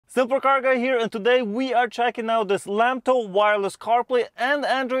Simple Car Guy here, and today we are checking out this LAMTTO wireless CarPlay and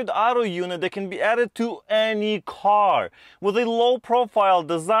Android Auto unit that can be added to any car. With a low profile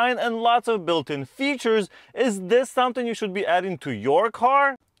design and lots of built-in features, is this something you should be adding to your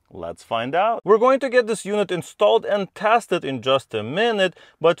car? Let's find out. We're going to get this unit installed and tested in just a minute,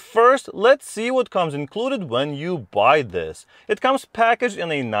 but first let's see what comes included when you buy this. It comes packaged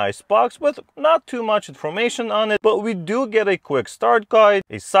in a nice box with not too much information on it, but we do get a quick start guide,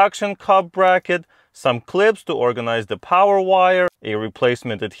 a suction cup bracket, some clips to organize the power wire, a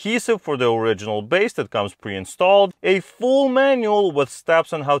replacement adhesive for the original base that comes pre-installed, a full manual with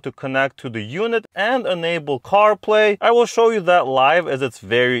steps on how to connect to the unit and enable CarPlay. I will show you that live as it's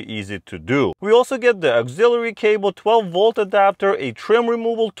very easy to do. We also get the auxiliary cable, 12-volt adapter, a trim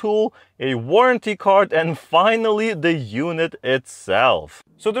removal tool, a warranty card, and finally the unit itself.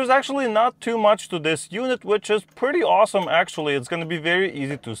 So there's actually not too much to this unit, which is pretty awesome actually. It's going to be very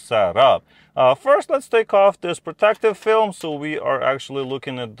easy to set up. First, let's take off this protective film so we are actually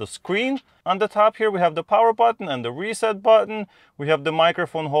looking at the screen. On the top here we have the power button and the reset button. We have the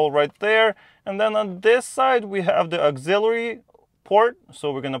microphone hole right there, and then on this side we have the auxiliary port,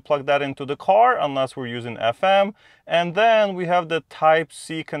 so we're going to plug that into the car unless we're using FM, and then we have the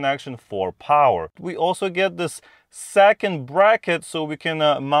Type-C connection for power. We also get this second bracket so we can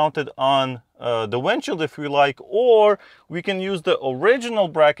mount it on the windshield if we like, or we can use the original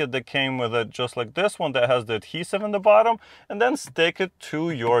bracket that came with it, just like this one that has the adhesive in the bottom, and then stick it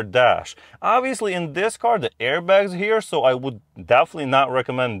to your dash. Obviously in this car the airbag's here, so I would definitely not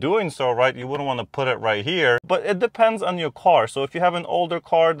recommend doing so, right? You wouldn't want to put it right here, but it depends on your car. So if you have an older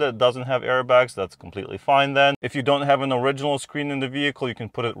car that doesn't have airbags, that's completely fine then. If you don't have an original screen in the vehicle, you can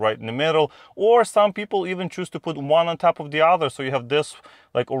put it right in the middle, or some people even choose to put one on top of the other, so you have this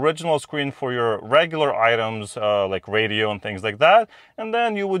like original screen for your regular items like radio and things like that, and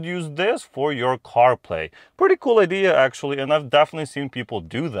then you would use this for your CarPlay. Pretty cool idea actually, and I've definitely seen people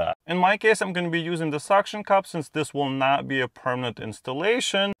do that. In my case, I'm going to be using the suction cup since this will not be a permanent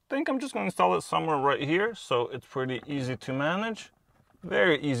installation. I think I'm just going to install it somewhere right here, so it's pretty easy to manage,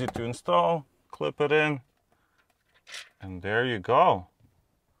 very easy to install. Clip it in, and there you go.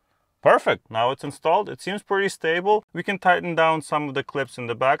 Perfect. Now it's installed. It seems pretty stable. We can tighten down some of the clips in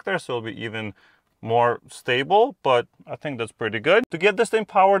the back there so it'll be even more stable, but I think that's pretty good. To get this thing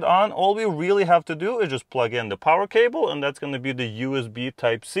powered on, all we really have to do is just plug in the power cable, and that's going to be the USB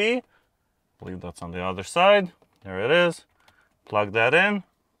Type-C. I believe that's on the other side. There it is. Plug that in,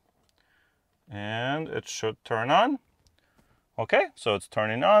 and it should turn on. Okay, so it's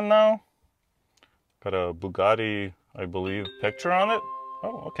turning on now. Got a Bugatti, I believe, picture on it.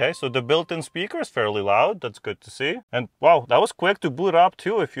 Oh, okay, so the built-in speaker is fairly loud. That's good to see. And wow, that was quick to boot up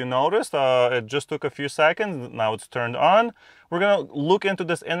too, if you noticed. It just took a few seconds. Now it's turned on. We're going to look into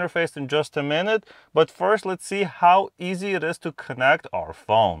this interface in just a minute, but first let's see how easy it is to connect our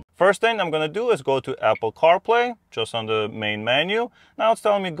phone. First thing I'm going to do is go to Apple CarPlay, just on the main menu. Now it's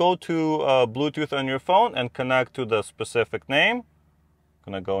telling me go to Bluetooth on your phone and connect to the specific name.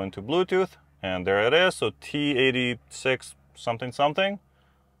 I'm going to go into Bluetooth, and there it is. So T86 something something.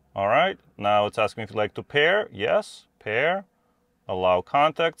 All right, now it's asking if you'd like to pair. Yes, pair. Allow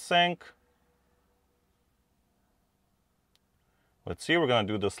contact sync. Let's see, we're going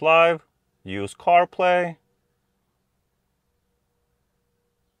to do this live. Use CarPlay.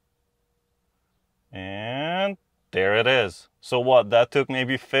 And there it is. So what, that took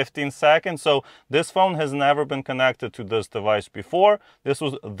maybe 15 seconds. So this phone has never been connected to this device before. This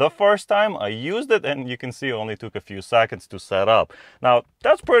was the first time I used it, and you can see it only took a few seconds to set up. Now,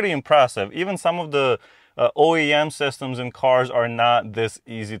 that's pretty impressive. Even some of the OEM systems in cars are not this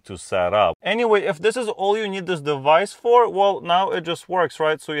easy to set up. Anyway, if this is all you need this device for, well, now it just works,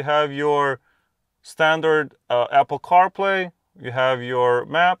 right? So you have your standard Apple CarPlay, you have your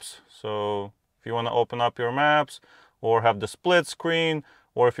maps. So if you want to open up your maps, or have the split screen,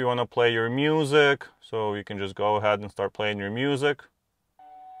 or if you want to play your music, so you can just go ahead and start playing your music.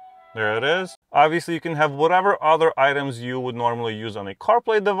 There it is. Obviously, you can have whatever other items you would normally use on a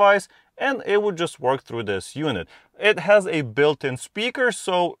CarPlay device, and it would just work through this unit. It has a built-in speaker,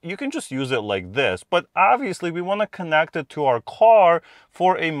 so you can just use it like this. But obviously, we want to connect it to our car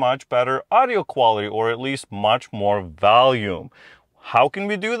for a much better audio quality, or at least much more volume. How can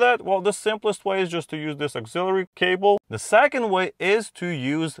we do that? Well, the simplest way is just to use this auxiliary cable. The second way is to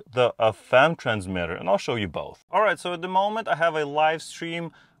use the FM transmitter, and I'll show you both. All right, so at the moment I have a live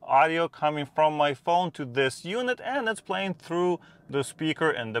stream audio coming from my phone to this unit, and it's playing through the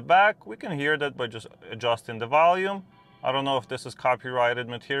speaker in the back. We can hear that by just adjusting the volume. I don't know if this is copyrighted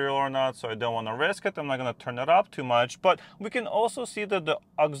material or not, so I don't want to risk it. I'm not going to turn it up too much, but we can also see that the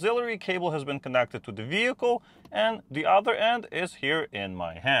auxiliary cable has been connected to the vehicle and the other end is here in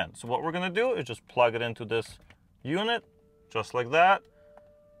my hand. So what we're going to do is just plug it into this unit, just like that.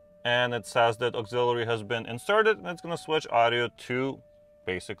 And it says that auxiliary has been inserted and it's going to switch audio to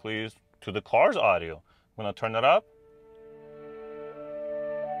basically to the car's audio. I'm going to turn it up.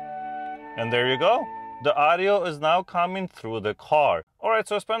 And there you go. The audio is now coming through the car. All right,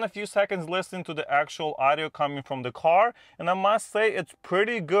 so I spent a few seconds listening to the actual audio coming from the car, and I must say it's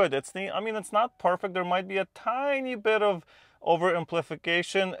pretty good. I mean, it's not perfect. There might be a tiny bit of over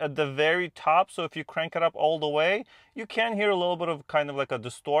amplification at the very top, so if you crank it up all the way, you can hear a little bit of kind of like a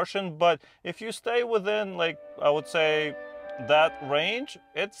distortion, but if you stay within, like, I would say that range,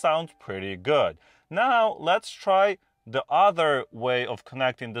 it sounds pretty good. Now, let's try the other way of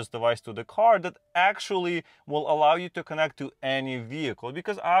connecting this device to the car that actually will allow you to connect to any vehicle,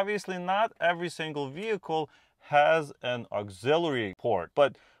 because obviously not every single vehicle has an auxiliary port,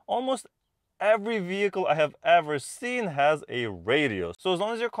 but almost every vehicle I have ever seen has a radio. So as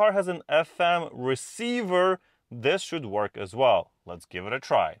long as your car has an FM receiver, this should work as well. Let's give it a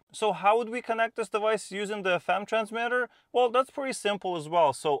try. So how would we connect this device using the FM transmitter? Well, that's pretty simple as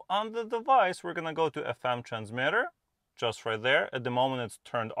well. So on the device, we're gonna go to FM transmitter. Just right there. At the moment it's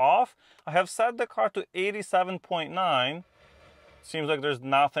turned off. I have set the car to 87.9. Seems like there's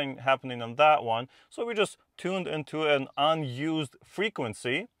nothing happening on that one. So we just tuned into an unused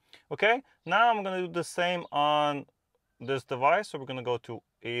frequency. Okay, now I'm going to do the same on this device. So we're going to go to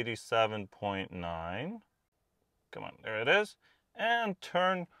 87.9. Come on, there it is. And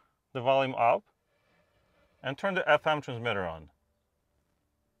turn the volume up. And turn the FM transmitter on.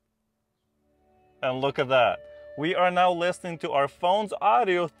 And look at that. We are now listening to our phone's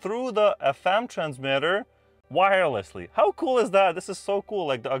audio through the FM transmitter wirelessly. How cool is that? This is so cool.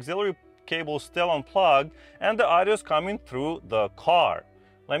 Like, the auxiliary cable is still unplugged and the audio is coming through the car.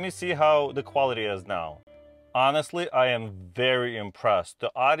 Let me see how the quality is now. Honestly, I am very impressed.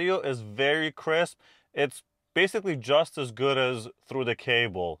 The audio is very crisp. It's basically just as good as through the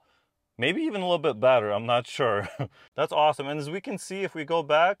cable. Maybe even a little bit better, I'm not sure. That's awesome. And as we can see, if we go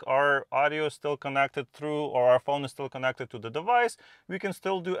back, our audio is still connected through, or our phone is still connected to the device. We can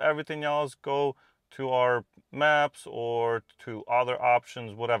still do everything else, go to our maps or to other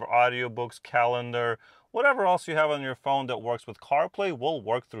options, whatever, audiobooks, calendar, whatever else you have on your phone that works with CarPlay will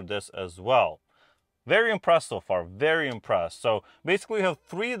work through this as well. Very impressed so far, very impressed. So basically we have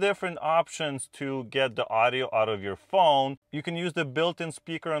 3 different options to get the audio out of your phone. You can use the built-in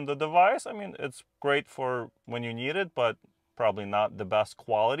speaker on the device. I mean, it's great for when you need it, but probably not the best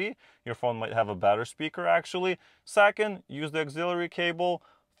quality. Your phone might have a better speaker actually. Second, use the auxiliary cable.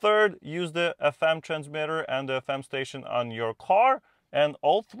 Third, use the FM transmitter and the FM station on your car. And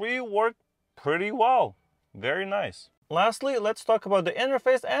all 3 work pretty well. Very nice. Lastly, let's talk about the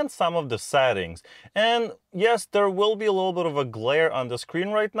interface and some of the settings. And yes, there will be a little bit of a glare on the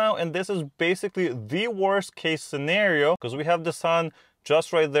screen right now, and this is basically the worst case scenario because we have the sun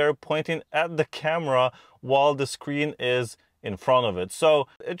just right there pointing at the camera while the screen is in front of it. So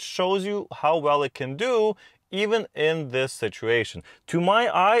it shows you how well it can do even in this situation. To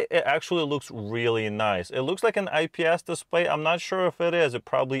my eye, it actually looks really nice. It looks like an IPS display. I'm not sure if it is, it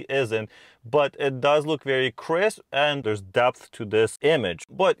probably isn't, but it does look very crisp and there's depth to this image.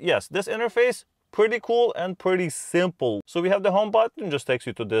 But yes, this interface, pretty cool and pretty simple. So we have the home button, just takes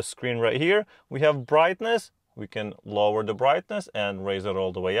you to this screen right here. We have brightness. We can lower the brightness and raise it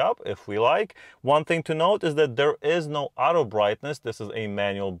all the way up if we like. One thing to note is that there is no auto brightness. This is a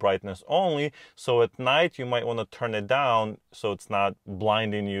manual brightness only. So at night, you might want to turn it down so it's not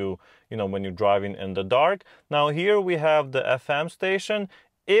blinding you, when you're driving in the dark. Now here we have the FM station.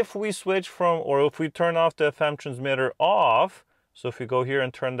 If we switch from, or if we turn off the FM transmitter off, so if we go here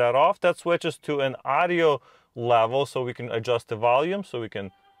and turn that off, that switches to an audio level so we can adjust the volume. So we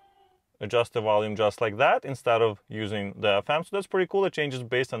can adjust the volume just like that instead of using the FM. So that's pretty cool. It changes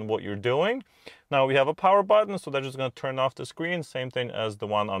based on what you're doing. Now we have a power button, so that's just going to turn off the screen, same thing as the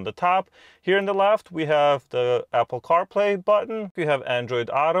one on the top. Here on the left, we have the Apple CarPlay button. We have Android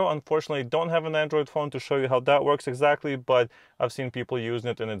Auto. Unfortunately, don't have an Android phone to show you how that works exactly, but I've seen people using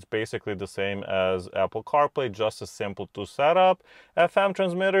it and it's basically the same as Apple CarPlay, just as simple to set up. FM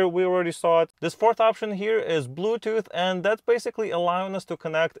transmitter, we already saw it. This fourth option here is Bluetooth, and that's basically allowing us to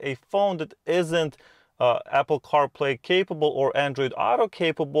connect a phone that isn't Apple CarPlay capable or Android Auto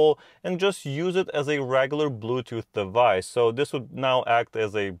capable and just use it as a regular Bluetooth device. So this would now act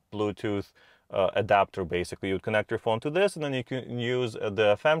as a Bluetooth adapter. Basically, you would connect your phone to this, and then you can use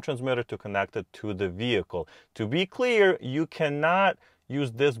the FM transmitter to connect it to the vehicle. To be clear, you cannot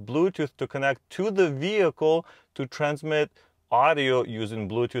use this Bluetooth to connect to the vehicle to transmit audio using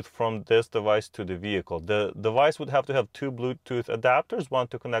Bluetooth from this device to the vehicle. The device would have to have two Bluetooth adapters, one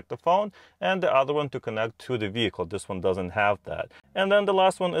to connect the phone and the other one to connect to the vehicle. This one doesn't have that. And then the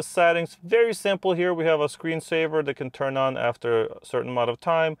last one is settings. Very simple here. We have a screensaver that can turn on after a certain amount of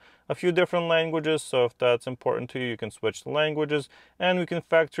time, a few different languages, so if that's important to you, you can switch the languages, and we can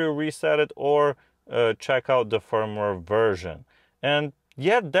factory reset it or check out the firmware version. And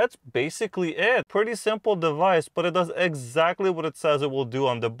yeah, that's basically it. Pretty simple device, but it does exactly what it says it will do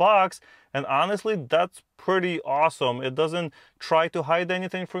on the box. And honestly, that's pretty awesome. It doesn't try to hide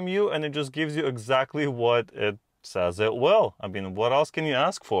anything from you, and it just gives you exactly what it says it will. I mean, what else can you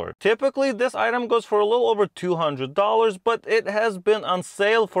ask for? Typically, this item goes for a little over $200, but it has been on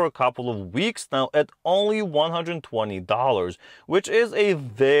sale for a couple of weeks now at only $120, which is a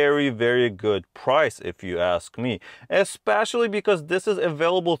very, very good price if you ask me, especially because this is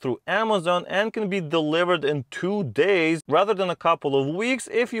available through Amazon and can be delivered in 2 days rather than a couple of weeks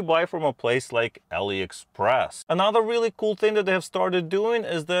if you buy from a place like AliExpress. Another really cool thing that they have started doing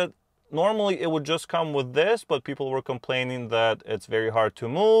is that normally it would just come with this, but people were complaining that it's very hard to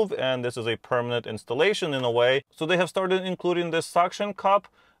move and this is a permanent installation in a way. So they have started including this suction cup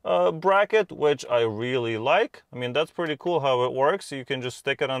bracket, which I really like. I mean, that's pretty cool how it works. You can just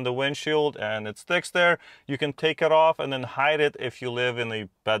stick it on the windshield and it sticks there. You can take it off and then hide it if you live in a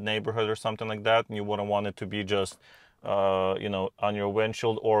bad neighborhood or something like that and you wouldn't want it to be just, you know, on your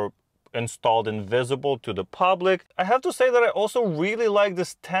windshield or installed invisible to the public. I have to say that I also really like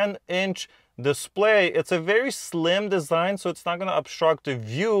this 10-inch display. It's a very slim design, so it's not going to obstruct the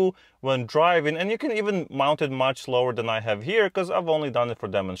view when driving, and you can even mount it much lower than I have here because I've only done it for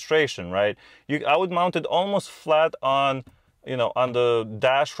demonstration, right? I would mount it almost flat on, you know, on the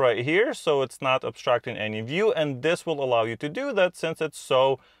dash right here, so it's not obstructing any view, and this will allow you to do that since it's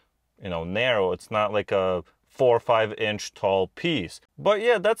so, you know, narrow. It's not like a 4 or 5 inch tall piece. But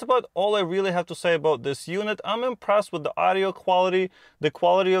yeah, that's about all I really have to say about this unit. I'm impressed with the audio quality, the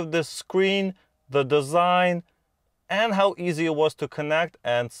quality of this screen, the design, and how easy it was to connect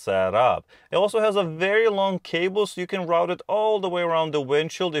and set up. It also has a very long cable, so you can route it all the way around the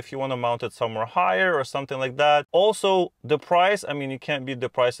windshield if you want to mount it somewhere higher or something like that. Also, the price, I mean, you can't beat the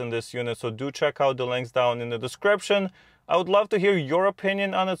price in this unit, so do check out the links down in the description. I would love to hear your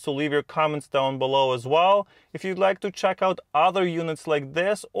opinion on it, so leave your comments down below as well. If you'd like to check out other units like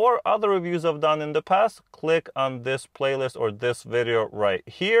this or other reviews I've done in the past, click on this playlist or this video right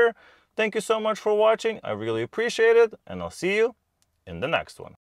here. Thank you so much for watching. I really appreciate it, and I'll see you in the next one.